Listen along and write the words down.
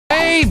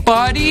Hey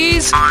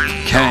buddies!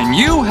 Can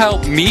you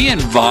help me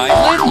and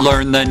Violet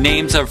learn the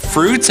names of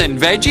fruits and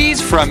veggies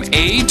from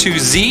A to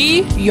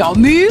Z?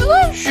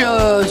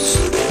 Yummylicious!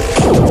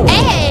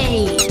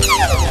 A!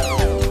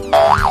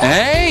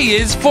 A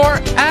is for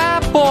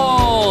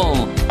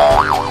apple.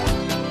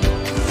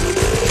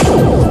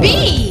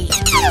 B!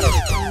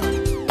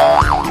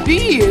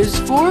 B is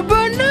for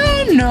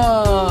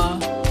banana.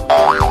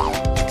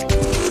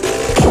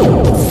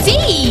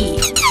 C!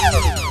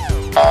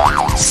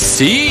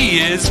 C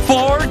is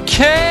for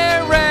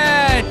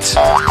carrot.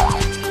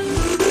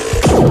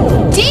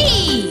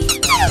 D!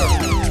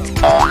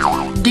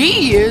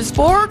 D is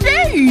for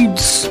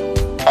dates.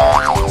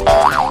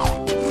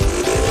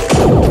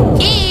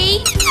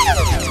 E!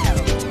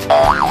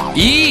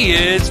 E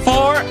is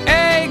for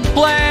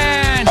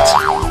eggplant.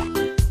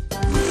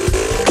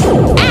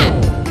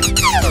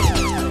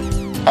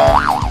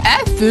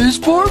 F is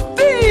for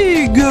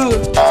fig.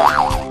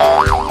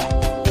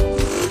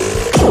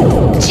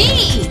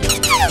 G!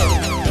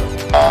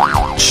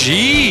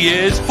 G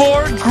is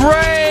for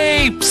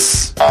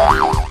grapes.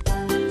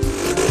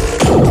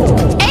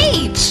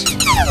 H!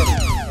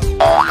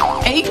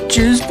 H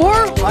is for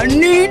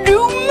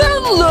honeydew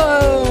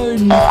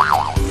melon.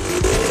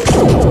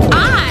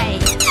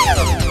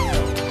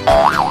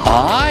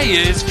 I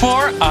is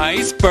for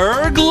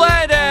iceberg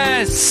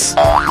lettuce.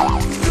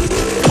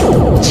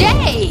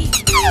 J!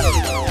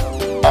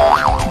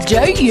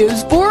 J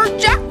is for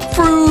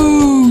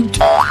jackfruit.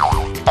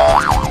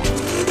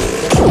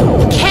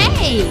 K!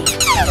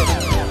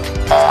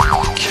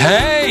 K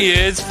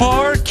is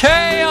for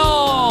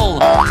kale.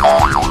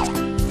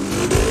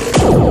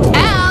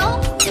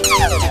 L!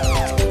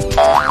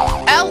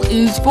 L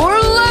is for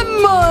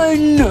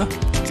lemon.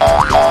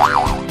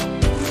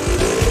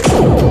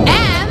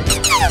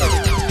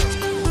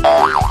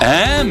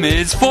 M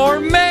is for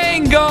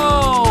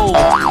mango.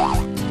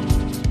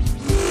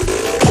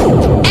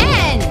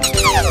 N!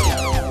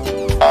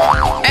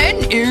 N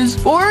is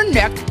for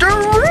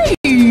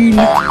nectarine.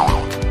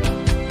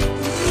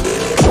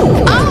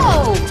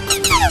 O!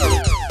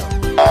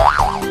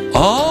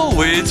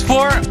 O is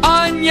for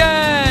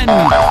onion.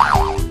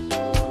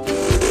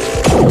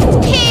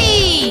 P!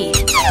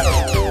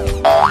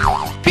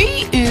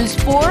 P is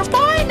for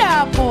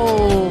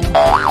pineapple.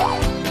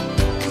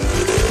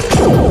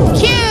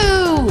 Q!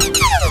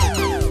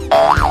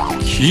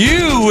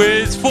 Q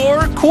is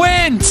for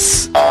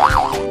quince.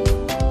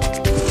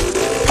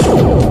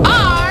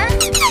 R!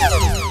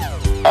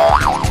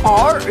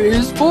 R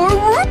is for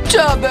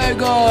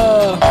rutabaga.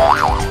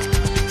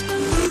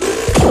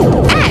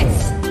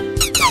 S!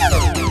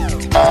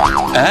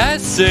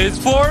 S is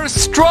for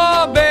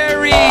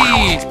strawberry.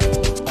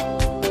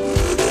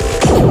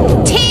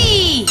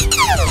 T!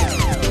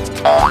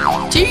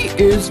 T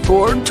is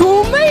for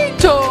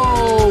tomato.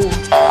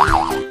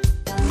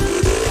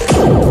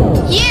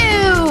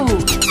 U!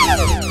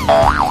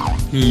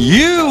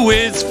 U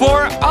is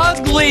for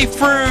ugly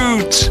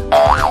fruit.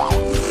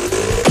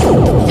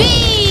 V!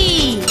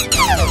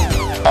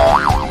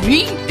 V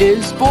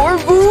is for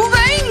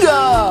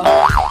Vuvanga.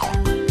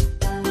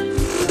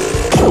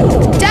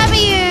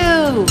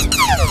 W!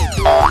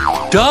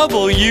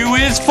 W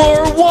is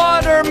for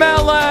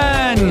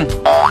watermelon.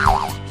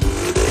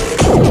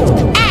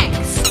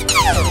 X!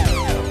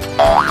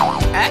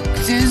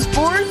 X is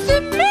for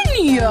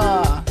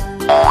Zinnia.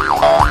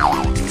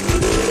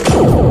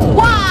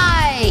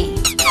 Y!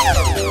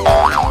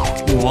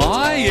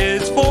 Y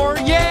is for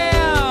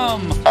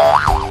yam.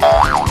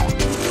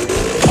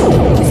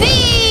 Z!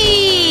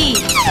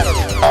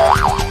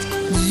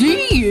 Z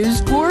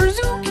is for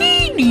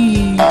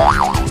zucchini.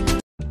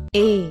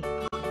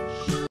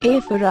 A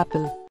for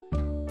apple.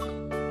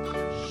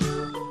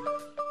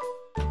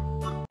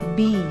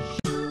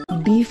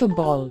 B for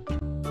ball.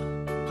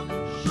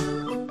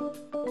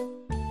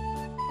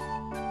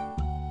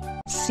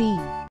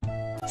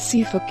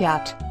 C for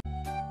cat.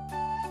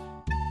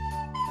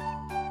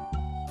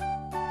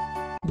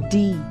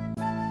 D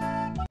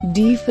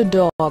for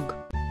dog.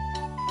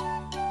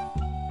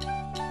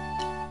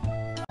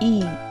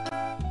 E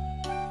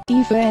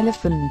for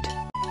elephant.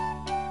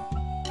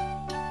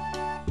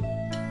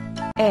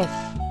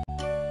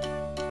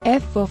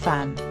 F for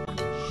fan.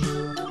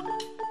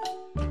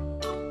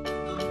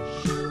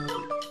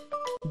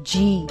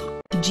 G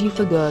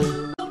for girl.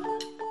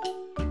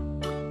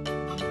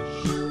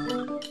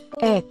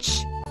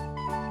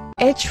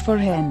 H for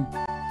hen.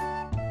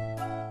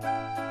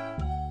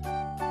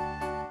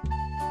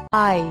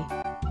 I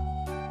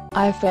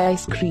for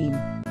ice cream.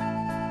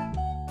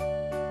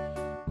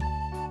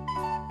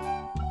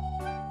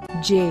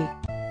 J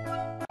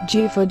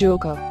for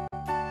joker.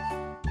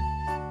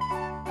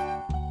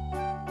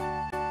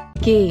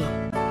 K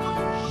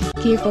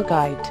for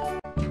kite.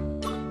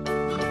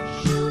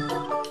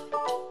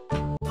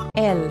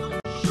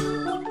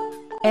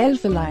 L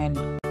for lion.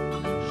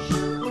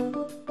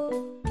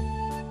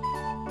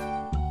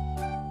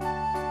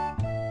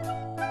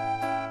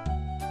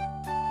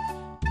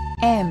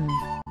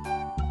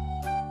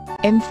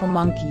 M for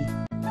monkey.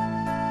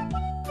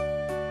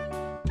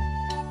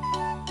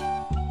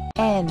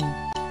 N.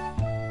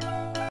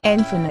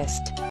 N for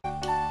nest.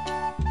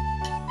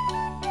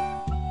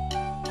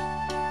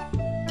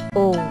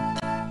 O.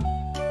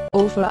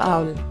 O for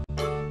owl.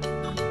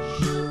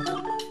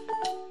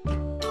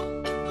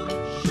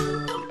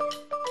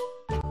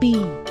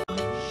 P.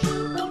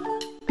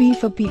 P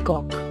for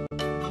peacock.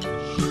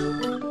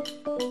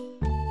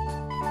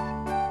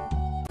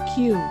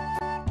 Q.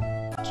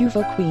 Q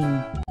for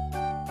queen.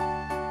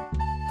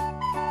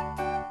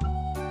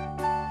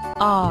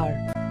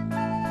 R.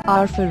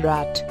 R for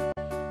rat.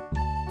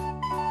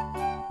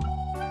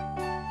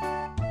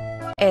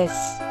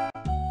 S.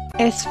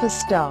 S for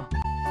star.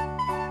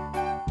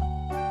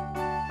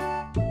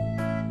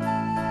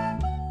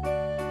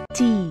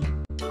 T.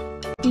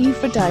 T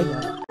for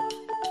tiger.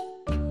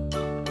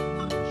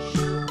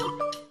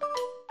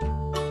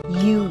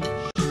 U.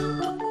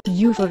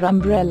 U for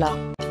umbrella.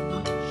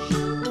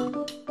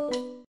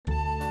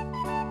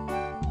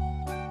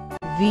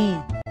 V.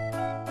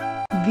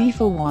 V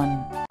for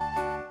one.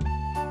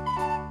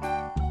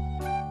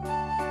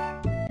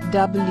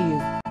 W.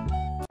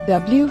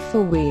 W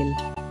for whale.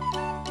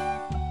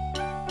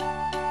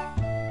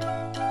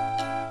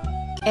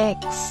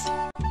 X.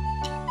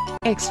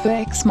 X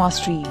for Xmas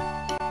tree.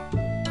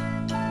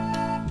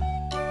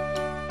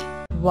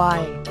 Y.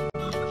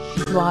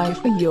 Y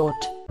for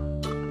yacht.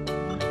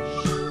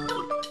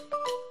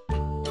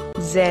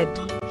 Z.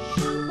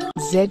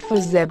 Z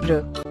for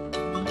zebra.